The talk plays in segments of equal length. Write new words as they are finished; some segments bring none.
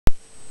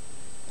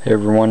Hey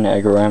everyone,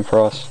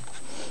 Agroamphros.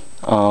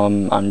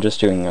 I'm just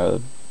doing a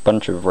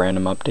bunch of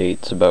random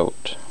updates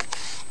about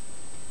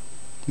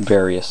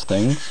various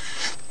things.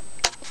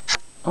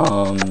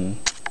 I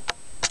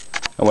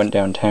went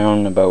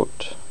downtown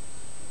about...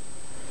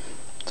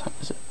 what time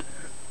is it?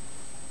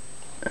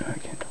 I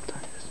can't tell what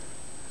time it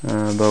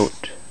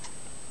is.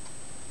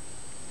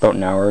 About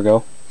an hour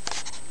ago.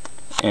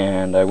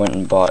 And I went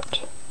and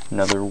bought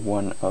another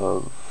one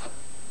of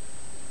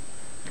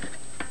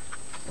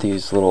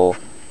these little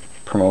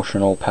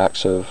promotional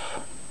packs of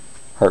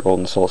Heart Gold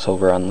and Soul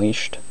Silver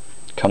Unleashed.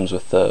 Comes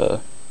with the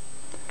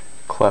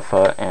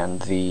Cleffa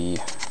and the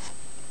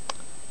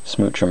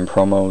Smoochum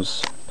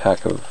Promos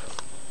pack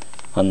of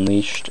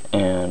Unleashed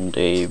and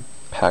a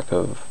pack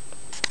of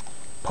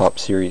Pop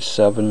Series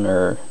 7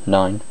 or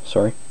 9,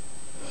 sorry.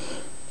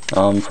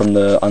 From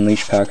the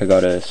Unleashed pack I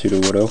got a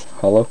Pseudo-Widow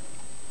holo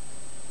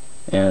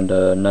and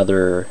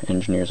another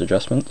Engineer's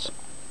Adjustments.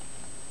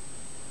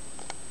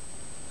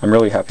 I'm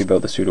really happy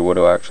about the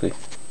Pseudo-Widow actually.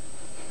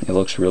 It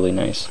looks really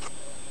nice.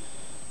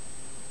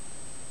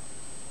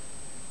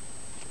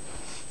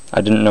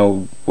 I didn't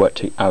know what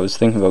to... I was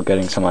thinking about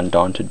getting some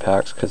Undaunted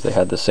packs because they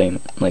had the same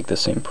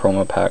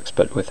promo packs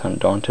but with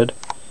Undaunted.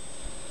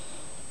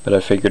 But I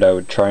figured I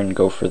would try and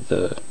go for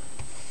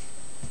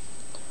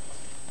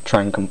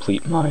try and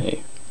complete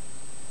my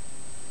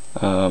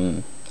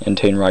Entane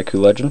Raikou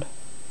Legend.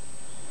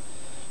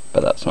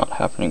 But that's not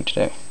happening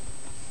today.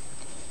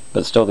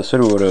 But still, the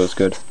Pseudo-Widow is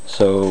good.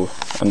 So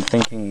I'm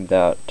thinking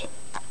that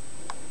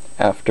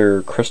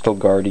after Crystal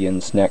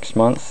Guardians next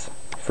month,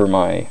 for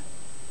my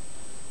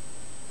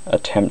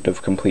attempt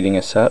of completing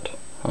a set,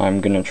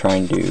 I'm gonna try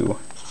and do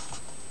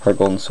Heart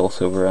Gold and Soul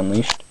Silver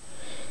Unleashed.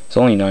 It's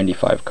only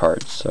 95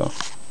 cards, so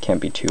can't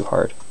be too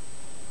hard.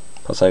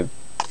 Plus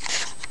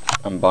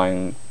I'm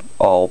buying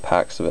all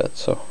packs of it,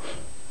 so.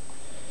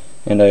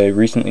 And I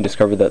recently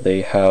discovered that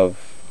they have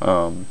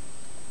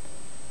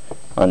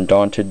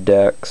Undaunted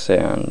decks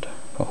and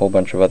a whole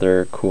bunch of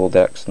other cool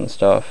decks and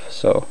stuff,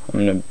 so I'm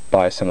gonna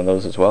buy some of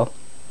those as well.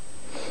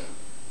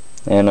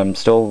 And I'm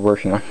still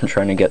working on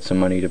trying to get some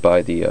money to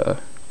buy the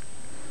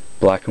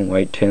black and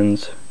white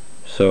tins.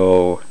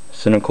 So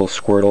Cynical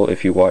Squirtle,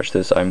 if you watch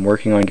this, I'm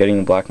working on getting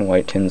the black and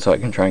white tins so I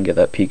can try and get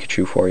that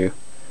Pikachu for you.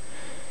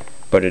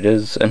 But it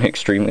is an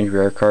extremely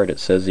rare card.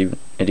 It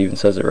even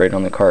says it right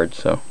on the card,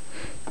 so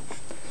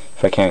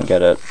if I can't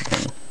get it,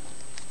 then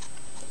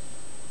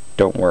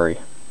don't worry.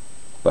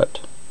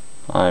 But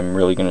I'm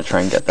really going to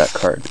try and get that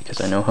card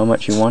because I know how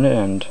much you want it,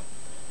 and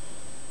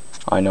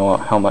I know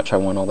how much I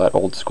want all that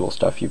old school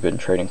stuff you've been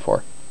trading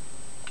for.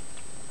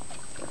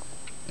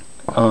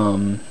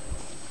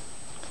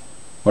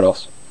 What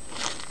else?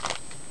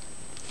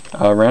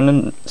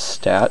 Random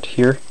stat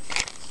here.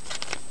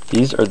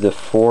 These are the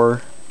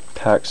 4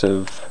 packs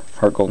of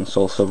Heart Gold and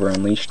Soul Silver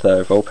Unleashed that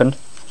I've opened.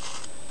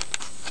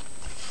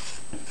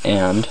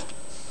 And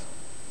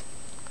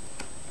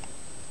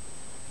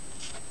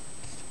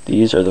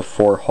these are the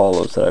 4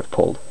 holos that I've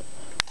pulled.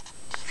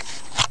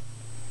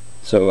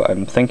 So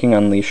I'm thinking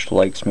Unleashed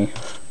likes me,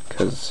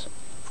 because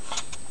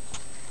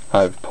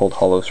I've pulled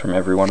holos from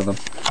every one of them.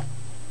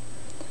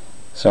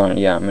 So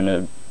yeah, I'm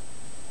gonna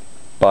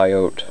buy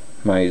out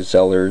my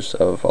Zellers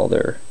of all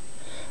their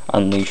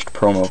Unleashed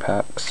promo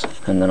packs,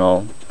 and then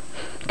I'll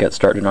get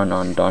started on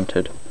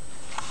Undaunted.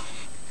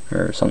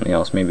 Or something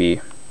else,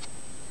 maybe.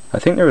 I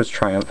think there was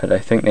Triumphant. I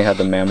think they had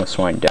the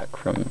Mamoswine deck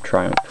from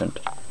Triumphant,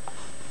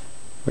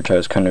 which I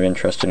was kind of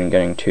interested in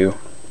getting too.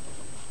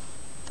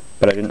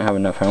 But I didn't have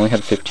enough. I only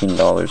had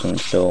 $15 and I'm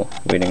still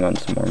waiting on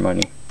some more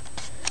money.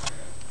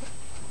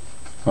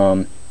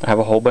 I have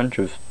a whole bunch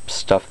of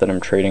stuff that I'm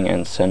trading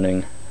and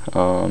sending.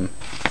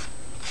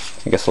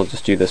 I guess I'll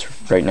just do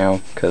this right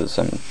now because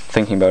I'm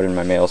thinking about it and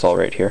my mail's all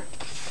right here.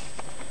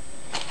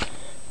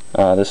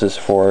 This is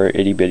for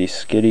Itty Bitty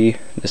Skitty.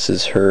 This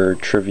is her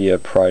trivia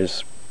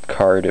prize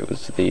card. It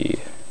was the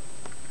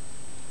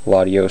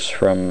Latios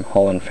from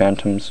Holland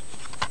Phantoms.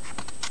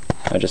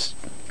 I just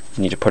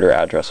need to put her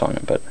address on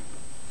it, but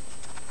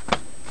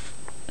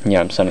yeah,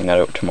 I'm sending that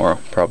out tomorrow,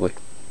 probably.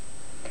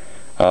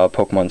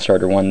 Pokemon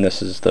Starter 1,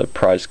 this is the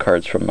prize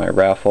cards from my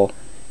raffle,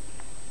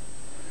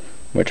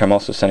 which I'm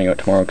also sending out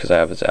tomorrow because I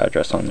have his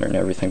address on there and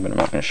everything, but I'm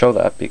not going to show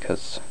that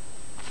because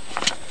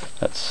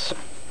that's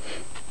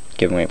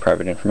giving away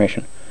private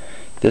information.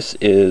 This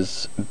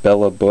is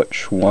Bella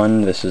Butch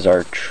 1, this is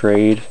our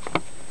trade.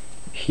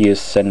 He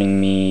is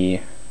sending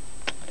me...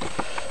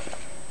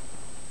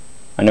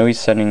 I know he's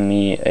sending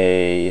me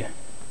a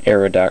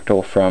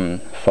Aerodactyl from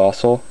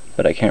Fossil,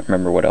 but I can't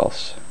remember what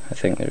else. I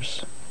think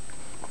there's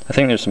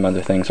some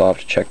other things. I'll have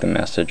to check the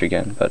message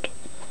again, but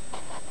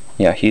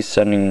yeah, he's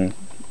sending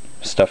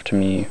stuff to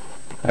me,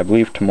 I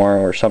believe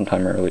tomorrow or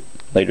sometime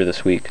later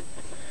this week.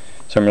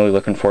 So I'm really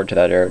looking forward to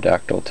that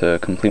Aerodactyl to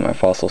complete my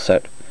Fossil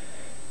set.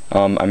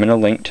 I'm going to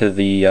link to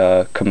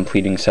the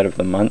completing set of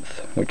the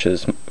month, which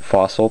is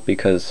Fossil,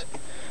 because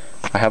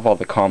I have all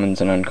the commons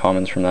and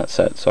uncommons from that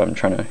set, so I'm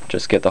trying to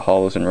just get the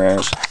holos and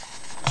rares.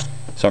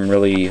 So I'm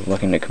really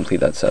looking to complete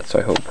that set, so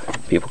I hope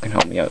people can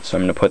help me out. So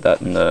I'm going to put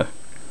that in the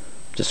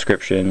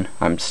description.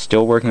 I'm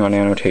still working on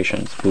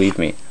annotations, believe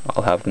me.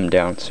 I'll have them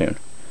down soon.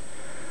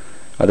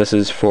 This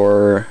is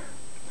for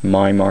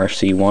Mime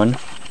RC1.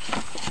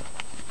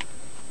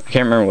 I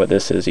can't remember what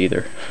this is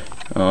either.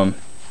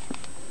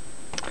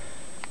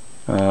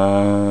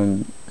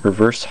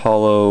 Reverse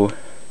Holo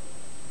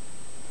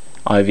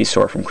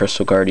Ivysaur from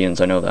Crystal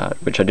Guardians, I know that,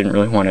 which I didn't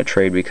really want to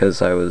trade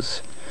because I'm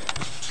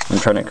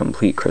trying to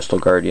complete Crystal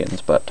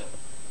Guardians, but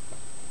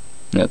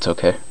that's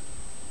okay.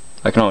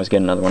 I can always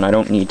get another one. I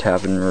don't need to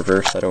have it in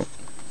reverse.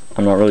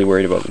 I'm not really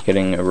worried about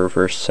getting a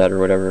reverse set or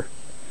whatever.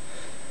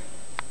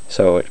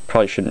 So it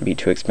probably shouldn't be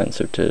too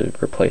expensive to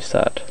replace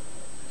that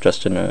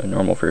just in a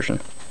normal version.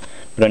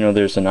 But I know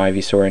there's an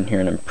Ivysaur in here,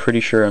 and I'm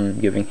pretty sure I'm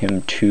giving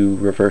him 2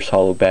 Reverse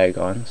Holo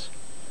Bagons.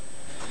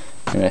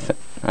 And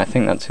I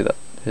think that's who that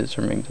is,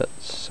 or maybe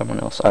that's someone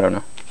else. I don't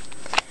know.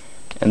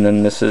 And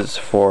then this is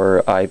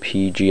for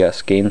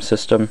IPGS Game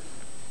System.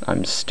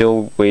 I'm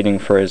still waiting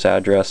for his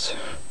address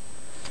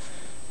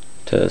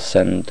to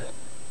send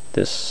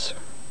this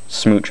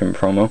Smoochum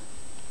promo.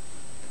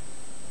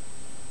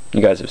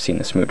 You guys have seen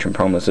the Smoochum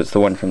promos. It's the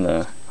one from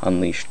the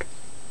Unleashed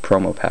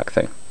promo pack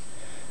thing.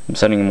 I'm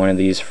sending him one of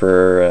these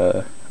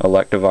for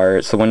Electivire.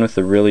 It's the one with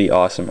the really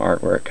awesome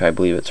artwork. I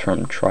believe it's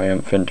from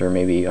Triumphant or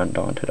maybe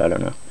Undaunted. I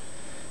don't know.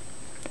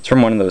 It's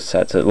from one of those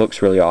sets. It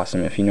looks really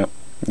awesome. If you know,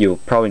 you'll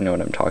probably know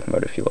what I'm talking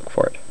about if you look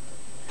for it.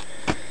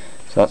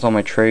 So that's all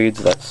my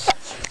trades.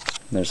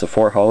 There's the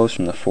 4 holos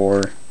from the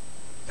 4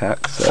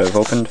 packs that I've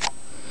opened.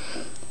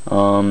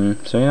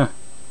 So yeah.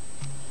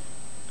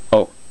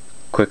 Oh,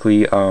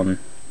 quickly, I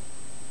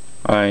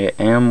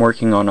am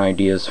working on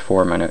ideas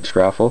for my next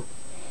raffle.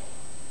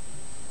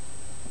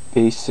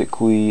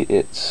 Basically,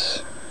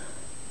 it's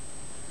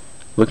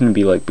looking to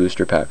be like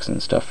booster packs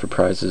and stuff for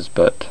prizes,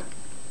 but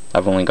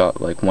I've only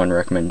got like one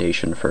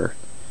recommendation for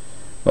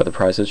what the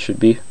prizes should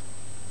be.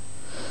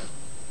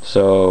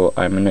 So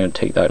I'm going to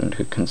take that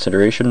into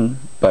consideration,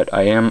 but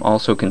I am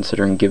also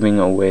considering giving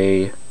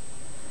away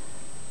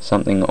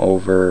something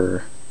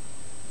over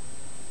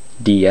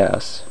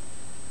DS.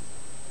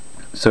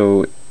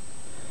 So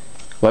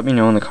let me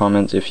know in the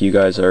comments if you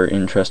guys are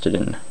interested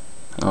in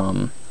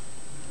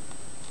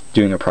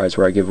doing a prize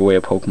where I give away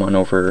a Pokemon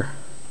over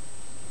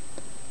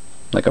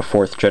like a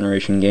 4th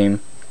generation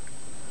game,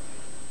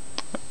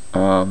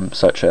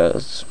 such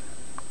as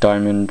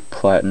Diamond,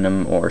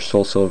 Platinum, or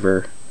Soul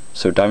Silver.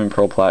 So Diamond,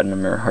 Pearl,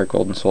 Platinum, or Heart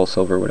Gold and Soul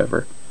Silver,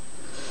 whatever.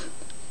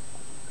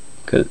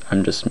 Cause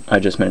I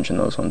just mentioned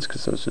those ones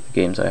because those are the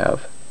games I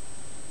have.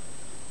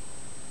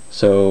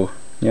 So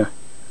yeah,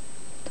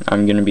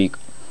 I'm gonna be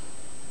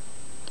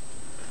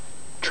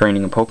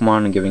training a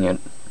Pokemon and giving it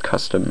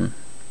custom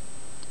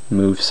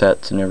move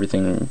sets and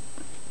everything.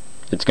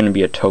 It's gonna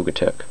be a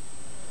Togetic.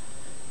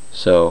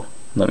 So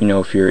let me know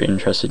if you're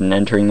interested in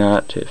entering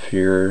that, if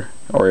you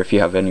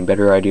have any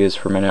better ideas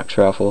for my next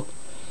raffle.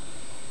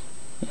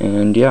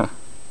 And yeah,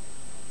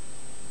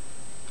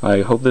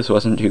 I hope this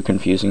wasn't too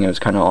confusing. It was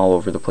kind of all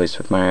over the place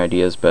with my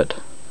ideas, but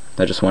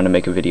I just wanted to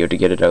make a video to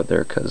get it out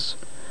there because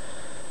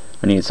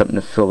I needed something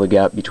to fill the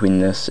gap between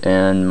this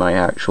and my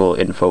actual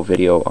info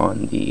video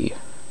on the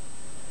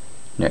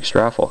next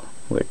raffle,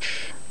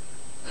 which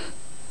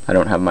I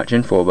don't have much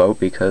info about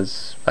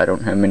because I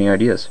don't have many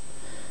ideas.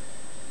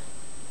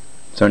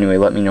 So anyway,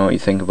 let me know what you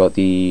think about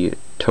the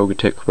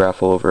Togetic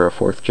raffle over a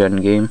 4th gen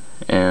game,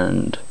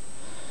 and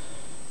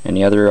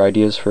any other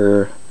ideas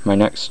for my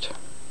next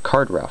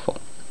card raffle.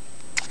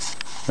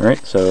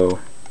 Alright, so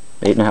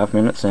 8.5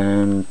 minutes,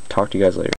 and talk to you guys later.